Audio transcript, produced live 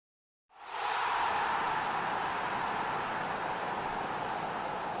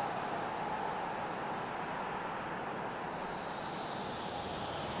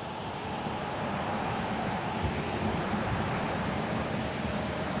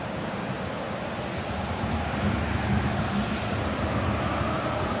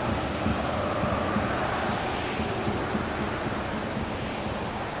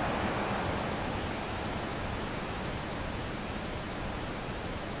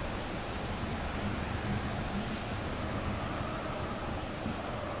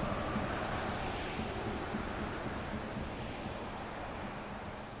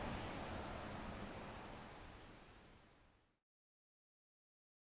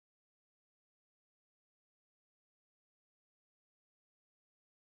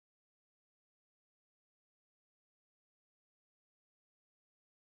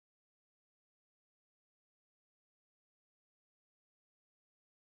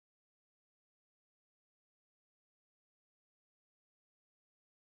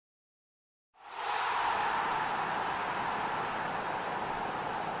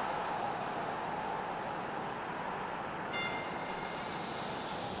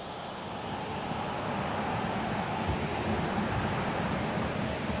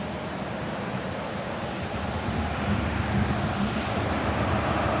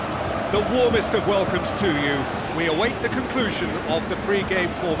the warmest of welcomes to you. We await the conclusion of the pre-game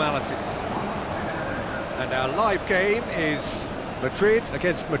formalities. And our live game is Madrid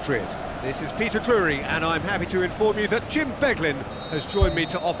against Madrid. This is Peter Drury, and I'm happy to inform you that Jim Beglin has joined me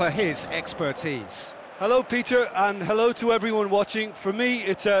to offer his expertise. Hello, Peter, and hello to everyone watching. For me,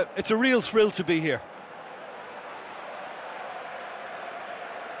 it's a real thrill to be here.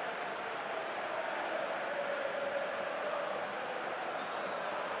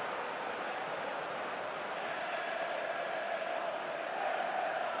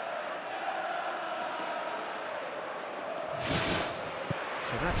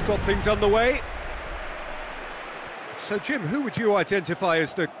 So that's got things underway. So, Jim, who would you identify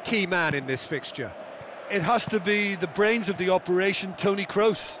as the key man in this fixture? It has to be the brains of the operation, Toni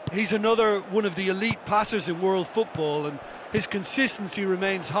Kroos. He's another one of the elite passers in world football, and his consistency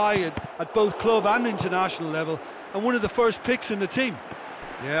remains high at both club and international level, and one of the first picks in the team.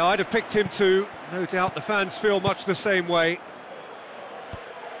 Yeah, I'd have picked him too. No doubt the fans feel much the same way.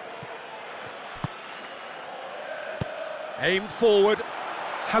 Aimed forward.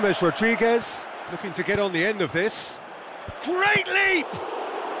 James Rodriguez looking to get on the end of this. Great leap!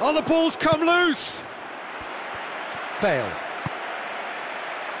 Oh, the ball's come loose! Bale.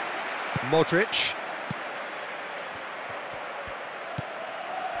 Modric.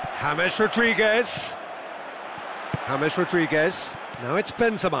 James Rodriguez. James Rodriguez. Now it's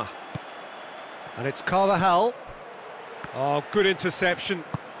Benzema. And it's Carvajal. Oh, good interception.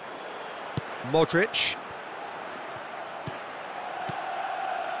 Modric.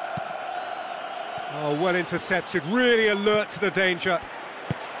 Oh, well intercepted, really alert to the danger.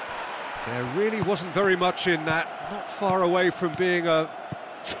 There really wasn't very much in that, not far away from being a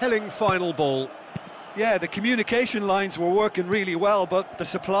telling final ball. Yeah, the communication lines were working really well, but the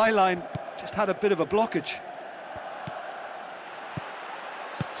supply line just had a bit of a blockage.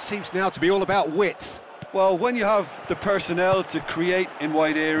 Seems now to be all about width. Well, when you have the personnel to create in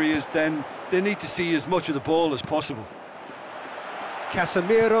wide areas, then they need to see as much of the ball as possible.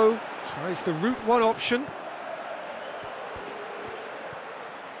 Casemiro tries the route one option.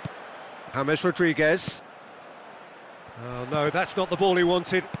 James Rodriguez. Oh no, that's not the ball he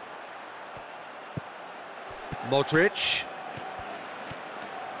wanted. Modric.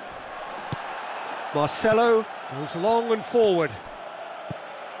 Marcelo goes long and forward.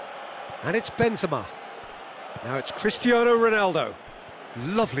 And it's Benzema. Now it's Cristiano Ronaldo.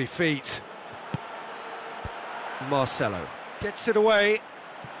 Lovely feet. Marcelo gets it away.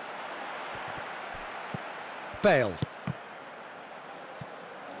 Bale.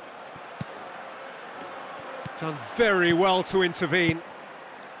 Done very well to intervene.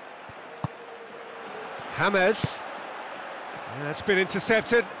 James. That's been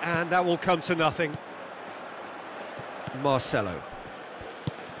intercepted, and that will come to nothing. Marcelo.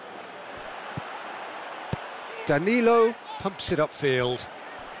 Danilo pumps it upfield.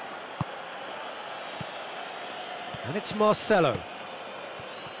 And it's Marcelo.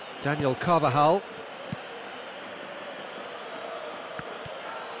 Daniel Carvajal.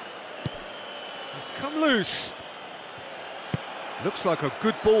 It's come loose. Looks like a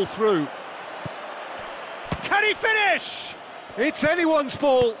good ball through. Can he finish? It's anyone's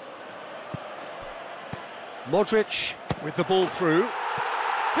ball. Modric with the ball through.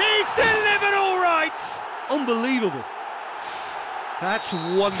 He's delivered all right! Unbelievable. That's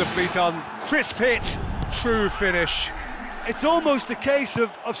wonderfully done. Crisp hit, true finish. It's almost a case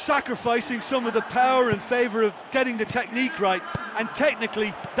of sacrificing some of the power in favour of getting the technique right, and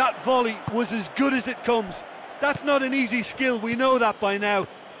technically that volley was as good as it comes. That's not an easy skill, we know that by now.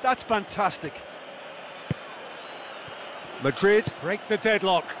 That's fantastic. Madrid break the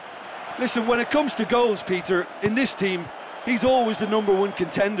deadlock. Listen, when it comes to goals, Peter, in this team, he's always the #1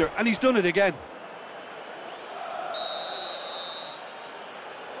 contender, and he's done it again.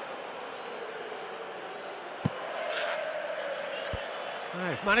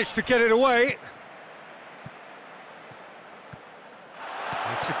 They've managed to get it away.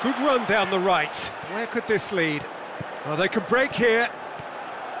 It's a good run down the right. Where could this lead? Oh, they can break here.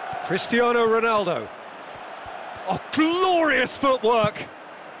 Cristiano Ronaldo. Oh, glorious footwork.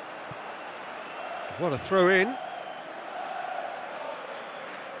 What a throw in.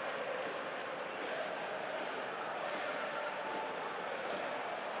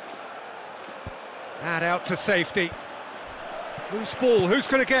 And out to safety. Loose ball, who's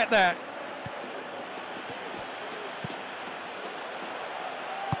going to get that?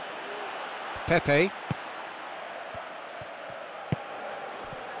 Pepe.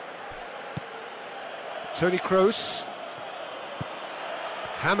 Toni Kroos.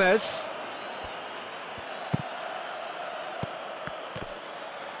 James.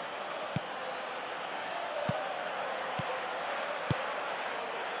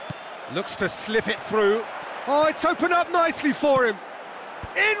 Looks to slip it through. Oh, it's opened up nicely for him.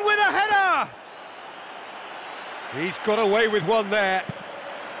 In with a header! He's got away with one there.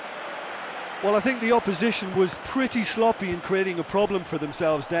 Well, I think the opposition was pretty sloppy in creating a problem for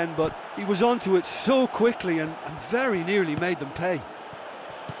themselves then, but he was onto it so quickly and very nearly made them pay.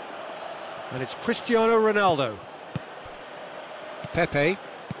 And it's Cristiano Ronaldo. Pepe.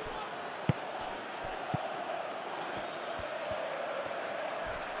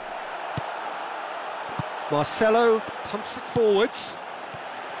 Marcelo pumps it forwards.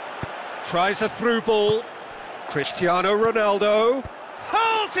 Tries a through ball. Cristiano Ronaldo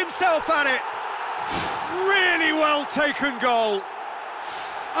hurls himself at it. Really well taken goal.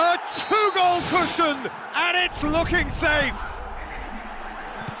 A two-goal cushion, and it's looking safe.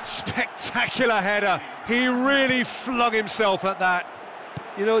 Spectacular header. He really flung himself at that.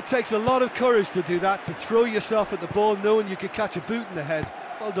 You know, it takes a lot of courage to do that, to throw yourself at the ball knowing you could catch a boot in the head.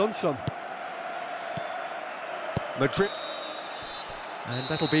 Well done, son. Madrid. And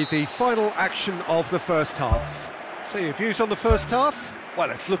that'll be the final action of the first half. So your views on the first half? Well,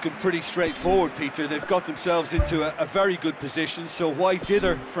 it's looking pretty straightforward, Peter. They've got themselves into a very good position, so why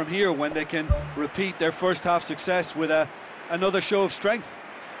dither from here when they can repeat their first half success with another show of strength?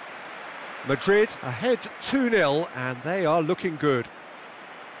 Madrid ahead 2-0, and they are looking good.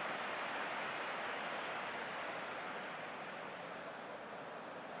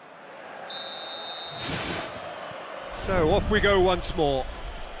 So off we go once more.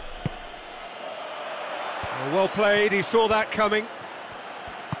 Well played, he saw that coming.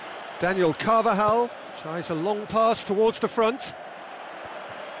 Daniel Carvajal tries a long pass towards the front.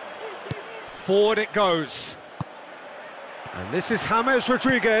 Forward it goes. And this is James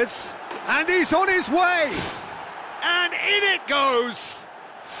Rodriguez. And he's on his way! And in it goes!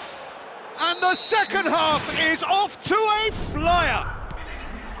 And the second half is off to a flyer!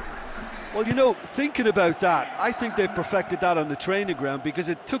 Well, you know, thinking about that, I think they've perfected that on the training ground because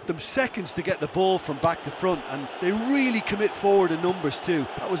it took them seconds to get the ball from back to front, and they really commit forward in numbers too.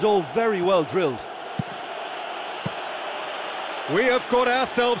 That was all very well drilled. We have got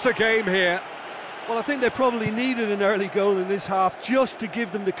ourselves a game here. Well, I think they probably needed an early goal in this half just to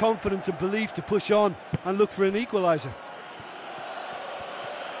give them the confidence and belief to push on and look for an equaliser.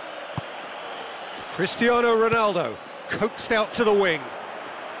 Cristiano Ronaldo coaxed out to the wing.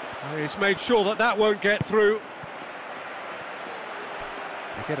 He's made sure that that won't get through.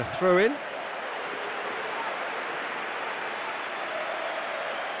 They get a throw in.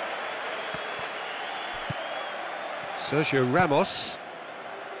 Sergio Ramos.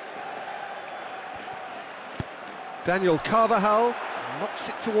 Daniel Carvajal knocks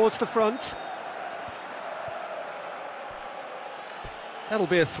it towards the front. That'll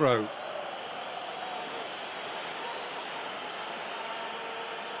be a throw.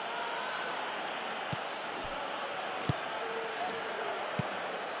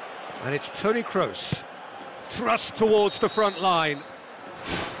 And it's Toni Kroos, thrust towards the front line.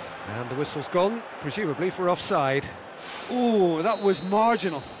 And the whistle's gone, presumably for offside. Ooh, that was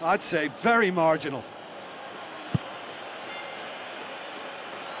marginal, I'd say, very marginal.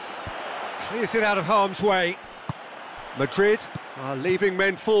 Clears it out of harm's way. Madrid are leaving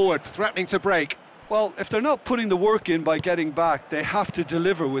men forward, threatening to break. Well, if they're not putting the work in by getting back, they have to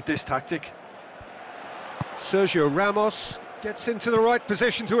deliver with this tactic. Sergio Ramos gets into the right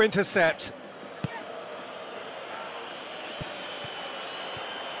position to intercept.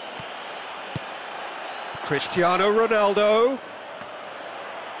 Cristiano Ronaldo.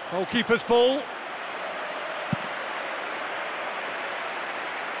 Goalkeeper's ball.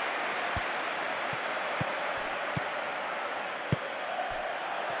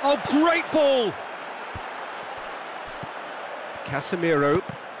 Oh, great ball! Casemiro.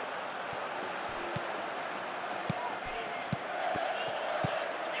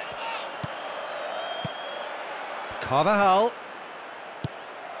 Carvajal.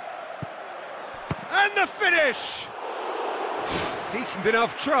 And the finish! Decent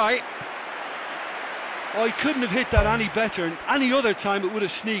enough try. Oh, he couldn't have hit that any better, and any other time it would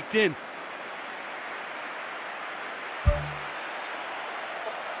have sneaked in.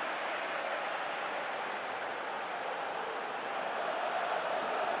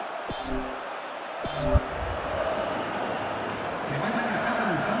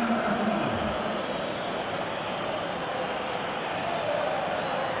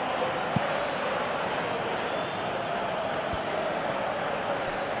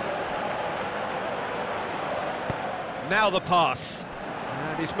 Now the pass,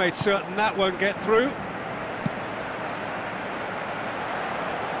 and he's made certain that won't get through.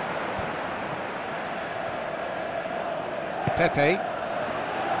 Pepe.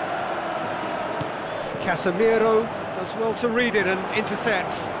 Casemiro does well to read it and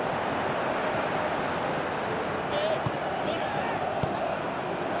intercepts.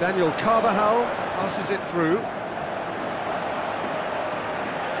 Daniel Carvajal passes it through.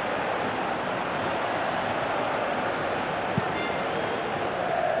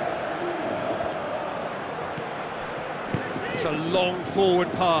 It's a long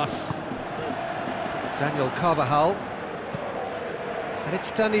forward pass. Daniel Carvajal. And it's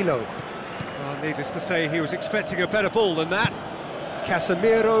Danilo. Well, needless to say, he was expecting a better ball than that.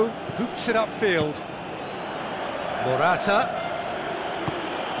 Casemiro boots it upfield. Morata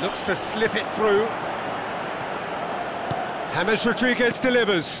looks to slip it through. James Rodriguez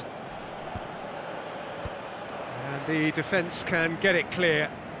delivers. And the defence can get it clear.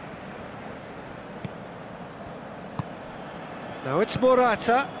 Now it's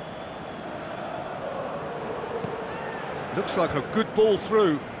Morata. Looks like a good ball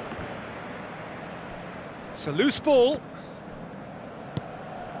through. It's a loose ball.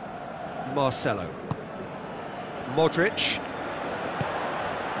 Marcelo. Modric.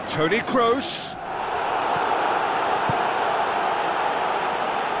 Toni Kroos.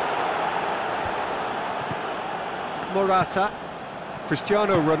 Morata.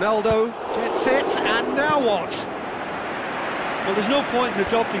 Cristiano Ronaldo gets it, and now what? Well, there's no point in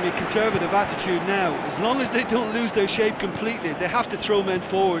adopting a conservative attitude now. As long as they don't lose their shape completely, they have to throw men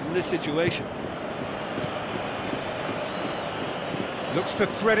forward in this situation. Looks to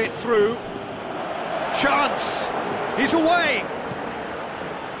thread it through. Chance! He's away!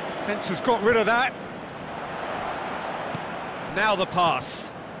 Defence has got rid of that. Now the pass.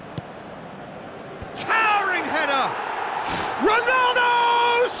 Towering header!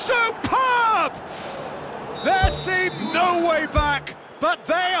 Ronaldo! Superb! There seemed no way back, but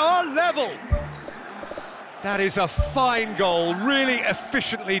they are level. That is a fine goal, really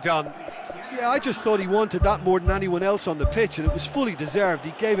efficiently done. Yeah, I just thought he wanted that more than anyone else on the pitch, and it was fully deserved.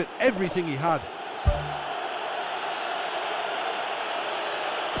 He gave it everything he had.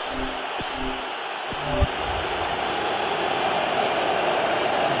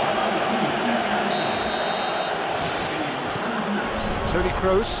 Toni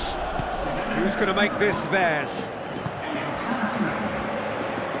Kroos. Who's going to make this theirs?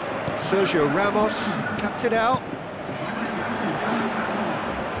 Sergio Ramos cuts it out.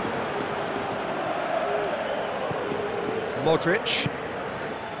 Modric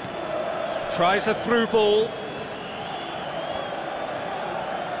tries a through ball.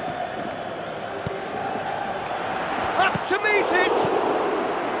 Up to meet it!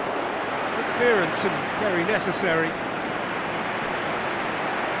 Good clearance and very necessary.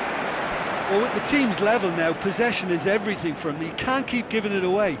 Well, with the team's level now, possession is everything for him. He can't keep giving it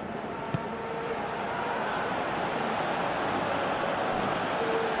away.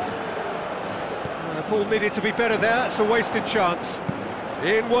 The ball needed to be better there. It's a wasted chance.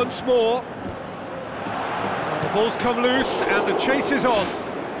 In once more. The ball's come loose and the chase is on.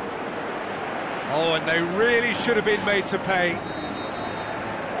 Oh, and they really should have been made to pay.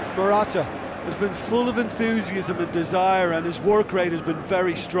 Morata has been full of enthusiasm and desire, and his work rate has been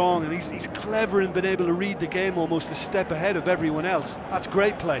very strong, and he's clever in being able to read the game almost a step ahead of everyone else. That's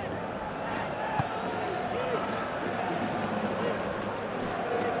great play.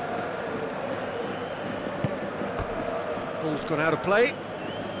 Ball's gone out of play.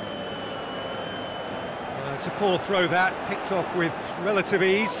 It's a poor throw that, picked off with relative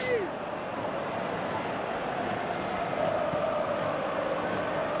ease.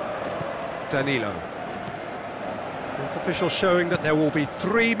 Danilo. Fourth official showing that there will be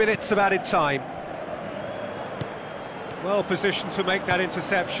 3 minutes of added time. Well positioned to make that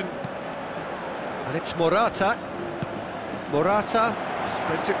interception. And it's Morata. Morata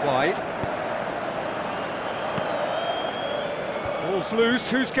spreads it wide. Ball's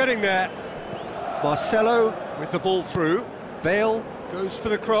loose, who's getting there? Marcelo with the ball through. Bale goes for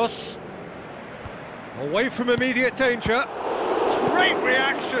the cross. Away from immediate danger. Great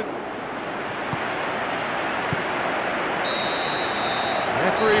reaction.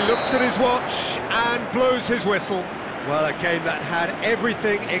 Referee looks at his watch and blows his whistle. Well, a game that had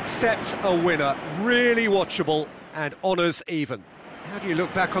everything except a winner. Really watchable and honours even. How do you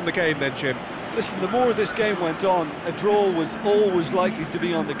look back on the game then, Jim? Listen, the more this game went on, a draw was always likely to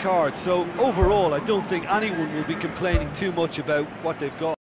be on the card. So overall, I don't think anyone will be complaining too much about what they've got.